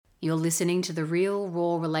You're listening to the Real,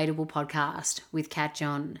 Raw, Relatable podcast with Kat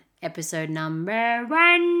John, episode number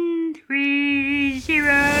 130.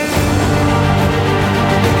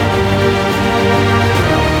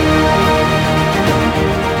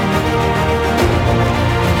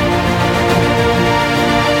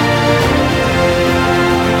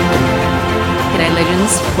 G'day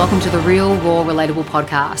legends, welcome to the Real, Raw, Relatable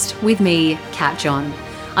podcast with me, Kat John.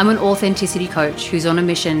 I'm an authenticity coach who's on a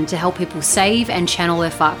mission to help people save and channel their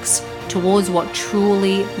fucks towards what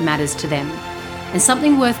truly matters to them. And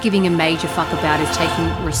something worth giving a major fuck about is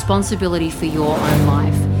taking responsibility for your own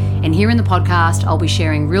life. And here in the podcast, I'll be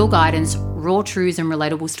sharing real guidance, raw truths, and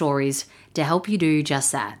relatable stories to help you do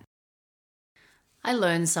just that. I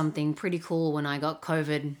learned something pretty cool when I got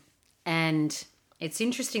COVID, and it's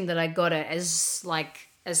interesting that I got it as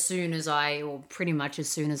soon as I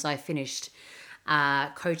finished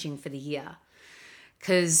coaching for the year,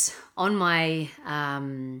 because on my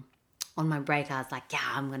break I was like, yeah,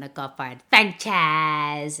 I'm gonna go for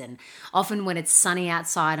adventures. And often when it's sunny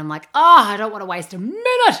outside, I'm like, I don't want to waste a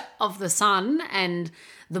minute of the sun and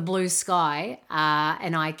the blue sky.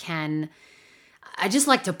 And I just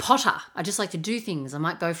like to potter. I just like to do things. I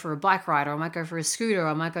might go for a bike ride, or I might go for a scooter, or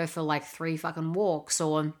I might go for like 3 fucking walks,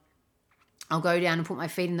 or I'll go down and put my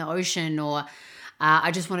feet in the ocean, or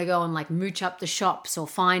I just want to go and like mooch up the shops or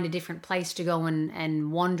find a different place to go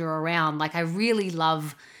and wander around. Like I really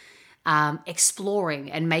love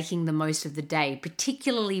exploring and making the most of the day,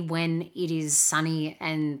 particularly when it is sunny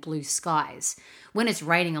and blue skies. When it's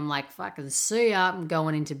raining, I'm like, fucking see ya, I'm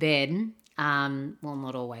going into bed. Well,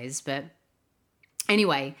 not always, but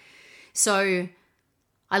anyway. So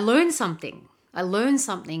I learned something.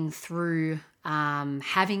 Through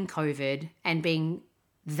having COVID and being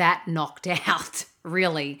that knocked out,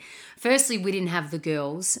 really. Firstly, we didn't have the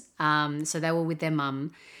girls, so they were with their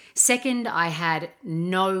mum. Second, I had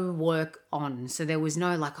no work on, so there was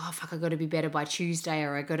no like, oh fuck, I got to be better by Tuesday,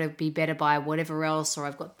 or I got to be better by whatever else, or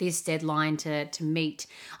I've got this deadline to meet.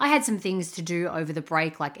 I had some things to do over the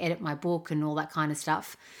break, like edit my book and all that kind of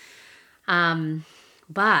stuff.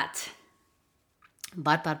 But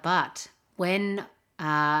when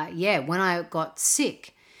I got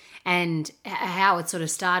sick. And how it sort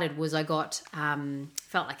of started was I got,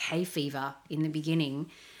 felt like hay fever in the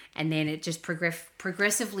beginning, and then it just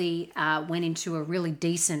progressively went into a really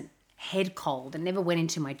decent head cold. It never went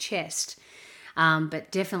into my chest,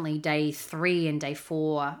 but definitely day 3 and day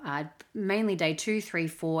 4, mainly day 2, 3,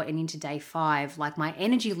 4, and into day 5, like my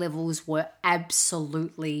energy levels were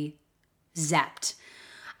absolutely zapped.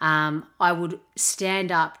 I would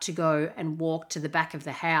stand up to go and walk to the back of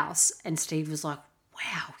the house, and Steve was like,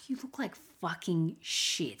 wow, you look like fucking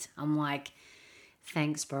shit. I'm like,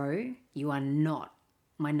 thanks, bro. You are not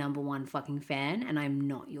my number one fucking fan, and I'm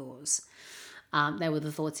not yours. They were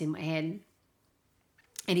the thoughts in my head.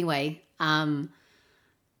 Anyway, so,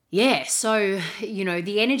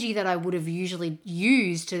 the energy that I would have usually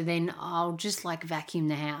used to then, I'll just like vacuum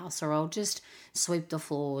the house, or I'll just sweep the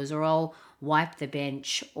floors, or I'll wipe the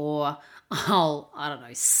bench, or I don't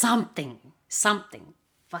know, something,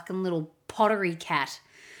 fucking little pottery cat.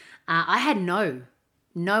 I had no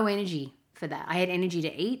energy for that. I had energy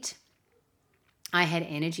to eat. I had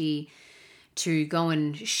energy to go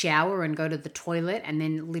and shower and go to the toilet, and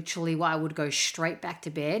then literally I would go straight back to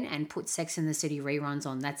bed and put Sex and the City reruns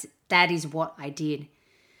on. That is what I did.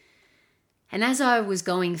 And as I was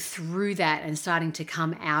going through that and starting to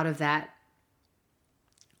come out of that,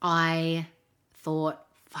 I thought,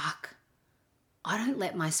 fuck, I don't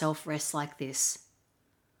let myself rest like this.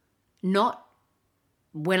 Not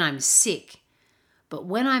when I'm sick, but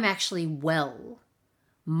when I'm actually well,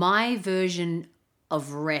 my version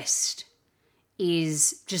of rest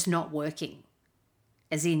is just not working.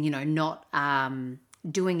 As in, not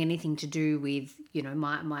doing anything to do with,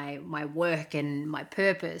 my work and my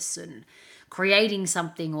purpose and creating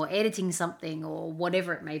something or editing something or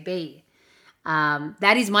whatever it may be.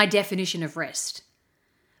 That is my definition of rest.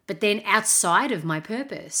 But then outside of my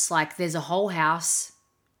purpose, like there's a whole house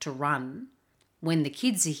to run. When the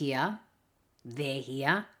kids are here, they're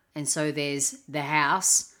here. And so there's the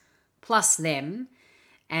house plus them,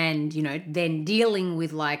 and, then dealing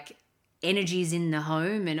with like energies in the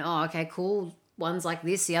home and, okay, cool. One's like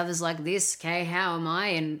this, the other's like this. Okay, how am I?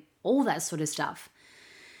 And all that sort of stuff.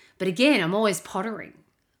 But again, I'm always pottering.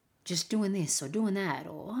 Just doing this or doing that,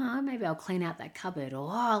 or maybe I'll clean out that cupboard,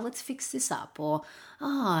 or let's fix this up, or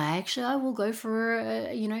actually I will go for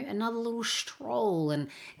another little stroll and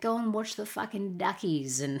go and watch the fucking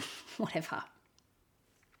duckies and whatever.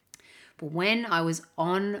 But when I was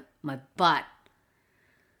on my butt,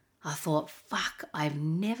 I thought, fuck, I've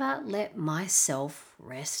never let myself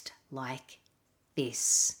rest like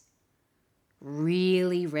this.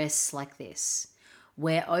 Really rest like this.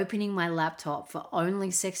 Where opening my laptop for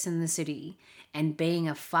only Sex and the City and being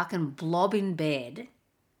a fucking blob in bed,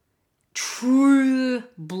 true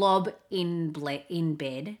blob in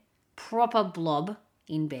bed, proper blob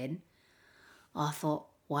in bed, I thought,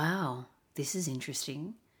 wow, this is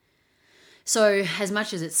interesting. So as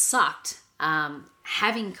much as it sucked,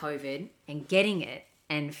 having COVID and getting it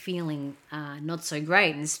and feeling not so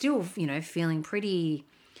great and still, feeling pretty,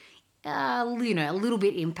 a little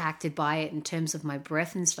bit impacted by it in terms of my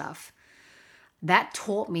breath and stuff, that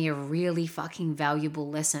taught me a really fucking valuable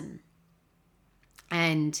lesson.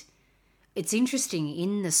 And it's interesting,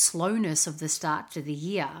 in the slowness of the start to the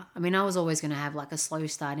year, I mean, I was always going to have like a slow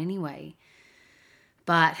start anyway,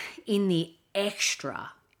 but in the extra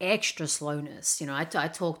slowness, I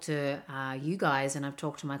talk to you guys, and I've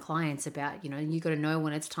talked to my clients about, you got to know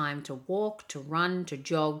when it's time to walk, to run, to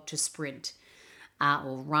jog, to sprint,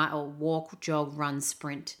 or walk, jog, run,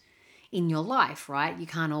 sprint in your life, right? You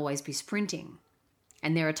can't always be sprinting.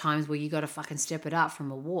 And there are times where you got to fucking step it up from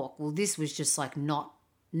a walk. Well, this was just like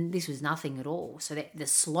this was nothing at all. So the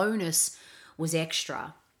slowness was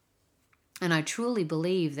extra. And I truly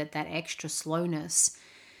believe that extra slowness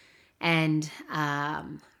and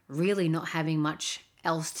really not having much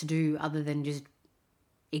else to do other than just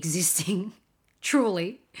existing,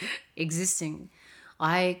 truly existing,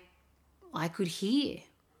 I could hear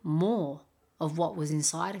more of what was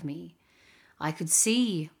inside of me. I could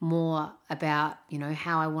see more about,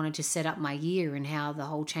 how I wanted to set up my year and how the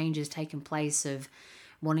whole change has taken place of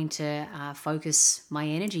wanting to focus my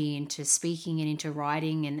energy into speaking and into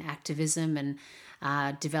writing and activism and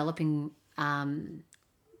developing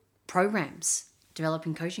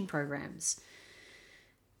developing coaching programs.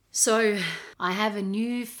 So I have a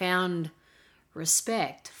newfound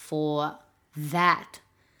respect for that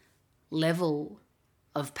level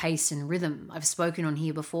of pace and rhythm. I've spoken on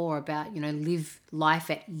here before about, live life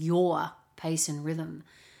at your pace and rhythm.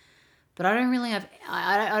 But I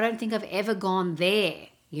don't think I've ever gone there,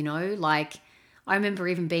 like I remember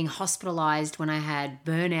even being hospitalized when I had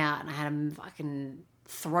burnout and I had a fucking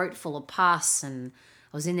throat full of pus and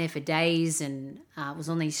I was in there for days and was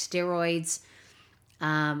on these steroids.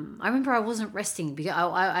 I remember I wasn't resting because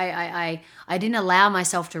I didn't allow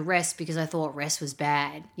myself to rest because I thought rest was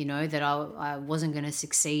bad, that I wasn't going to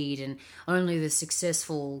succeed and only the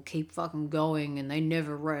successful keep fucking going and they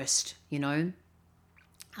never rest,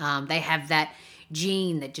 They have that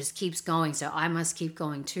gene that just keeps going, so I must keep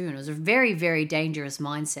going too. And it was a very, very dangerous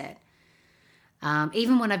mindset.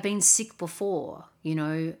 Even when I've been sick before,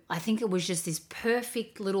 I think it was just this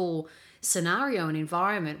perfect little scenario and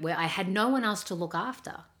environment where I had no one else to look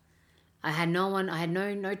after. I had no one, I had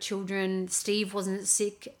no children. Steve wasn't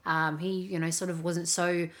sick. He, sort of wasn't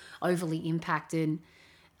so overly impacted.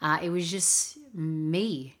 It was just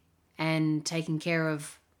me and taking care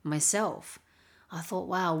of myself. I thought,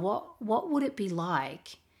 wow, what would it be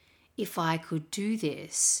like if I could do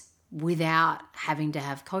this without having to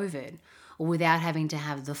have COVID or without having to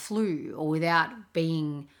have the flu or without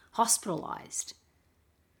being hospitalized?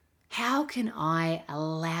 How can I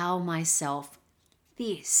allow myself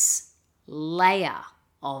this layer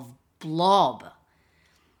of blob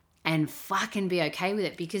and fucking be okay with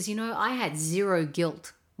it? Because, I had zero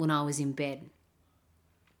guilt when I was in bed.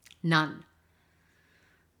 None.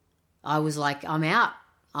 I was like, I'm out.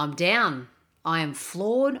 I'm down. I am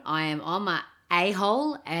flawed. I am on my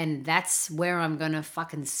a-hole, and that's where I'm going to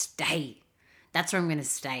fucking stay. That's where I'm going to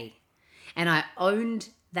stay. And I owned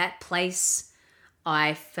that place.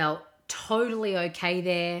 I felt totally okay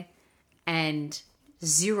there and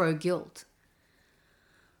zero guilt.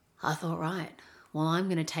 I thought, right, well, I'm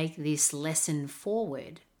going to take this lesson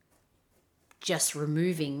forward, just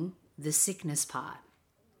removing the sickness part.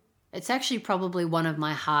 It's actually probably one of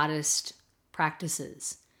my hardest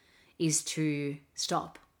practices is to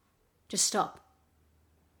stop. Just stop.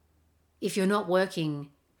 If you're not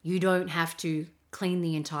working, you don't have to clean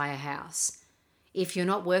the entire house. If you're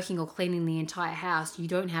not working or cleaning the entire house, you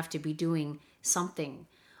don't have to be doing something.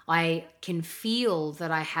 I can feel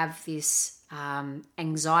that I have this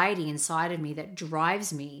anxiety inside of me that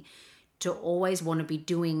drives me to always want to be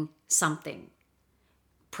doing something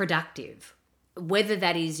productive. Whether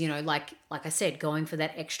that is, like I said, going for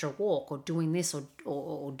that extra walk or doing this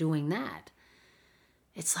or doing that.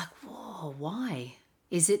 It's like, whoa, why?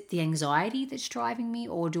 Is it the anxiety that's driving me,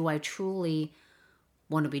 or do I truly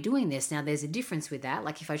want to be doing this? Now, there's a difference with that.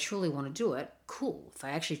 Like, if I truly want to do it, cool. If I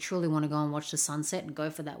actually truly want to go and watch the sunset and go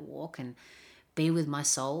for that walk and be with my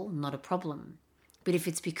soul, not a problem. But if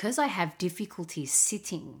it's because I have difficulty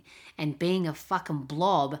sitting and being a fucking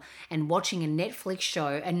blob and watching a Netflix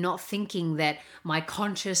show and not thinking that my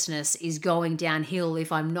consciousness is going downhill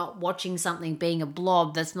if I'm not watching something being a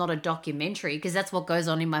blob that's not a documentary, because that's what goes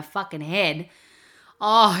on in my fucking head.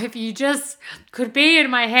 Oh, if you just could be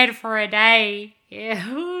in my head for a day.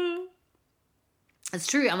 Yeah. It's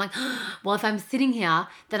true. I'm like, well, if I'm sitting here,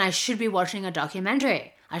 then I should be watching a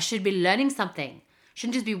documentary. I should be learning something.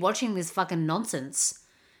 Shouldn't just be watching this fucking nonsense.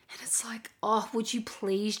 And it's like, oh, would you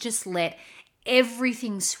please just let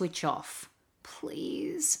everything switch off?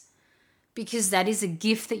 Please. Because that is a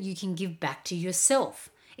gift that you can give back to yourself.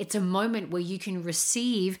 It's a moment where you can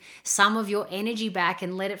receive some of your energy back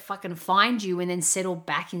and let it fucking find you and then settle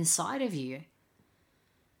back inside of you.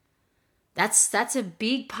 That's a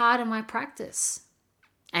big part of my practice.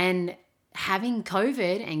 And having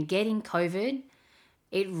COVID and getting COVID,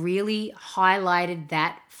 it really highlighted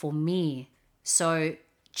that for me. So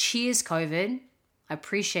cheers, COVID. I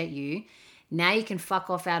appreciate you. Now you can fuck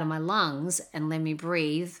off out of my lungs and let me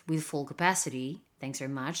breathe with full capacity. Thanks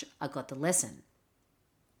very much. I got the lesson.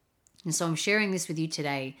 And so I'm sharing this with you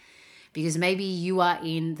today because maybe you are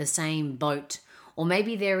in the same boat, or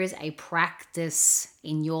maybe there is a practice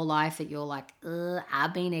in your life that you're like,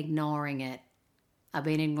 I've been ignoring it. And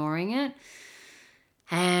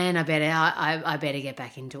I better get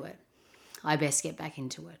back into it. I best get back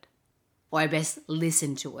into it. Or I best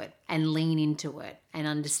listen to it and lean into it and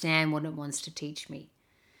understand what it wants to teach me.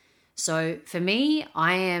 So for me,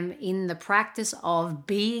 I am in the practice of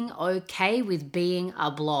being okay with being a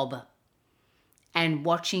blob and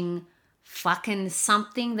watching fucking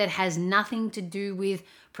something that has nothing to do with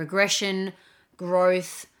progression,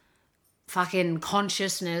 growth, fucking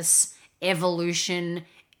consciousness, evolution,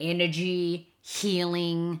 energy,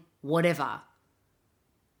 healing, whatever.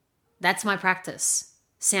 That's my practice.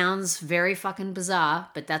 Sounds very fucking bizarre,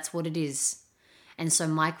 but that's what it is. And so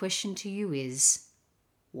my question to you is,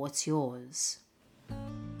 what's yours?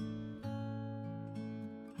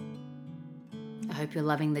 I hope you're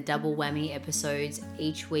loving the double whammy episodes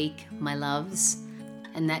each week, my loves,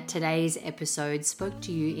 and that today's episode spoke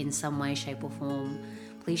to you in some way, shape, or form.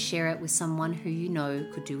 Please share it with someone who you know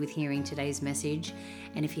could do with hearing today's message.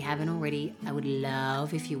 And if you haven't already, I would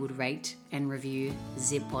love if you would rate and review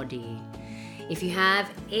Zipbody. If you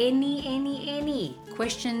have any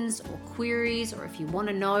questions or queries, or if you want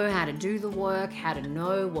to know how to do the work, how to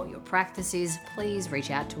know what your practice is, please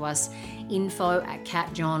reach out to us,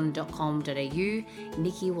 info@catjohn.com.au.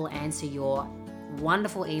 Nikki will answer your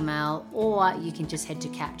wonderful email, or you can just head to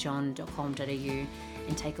catjohn.com.au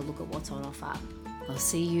and take a look at what's on offer. I'll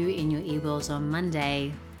see you in your earballs on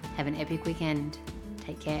Monday. Have an epic weekend.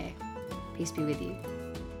 Take care. Peace be with you.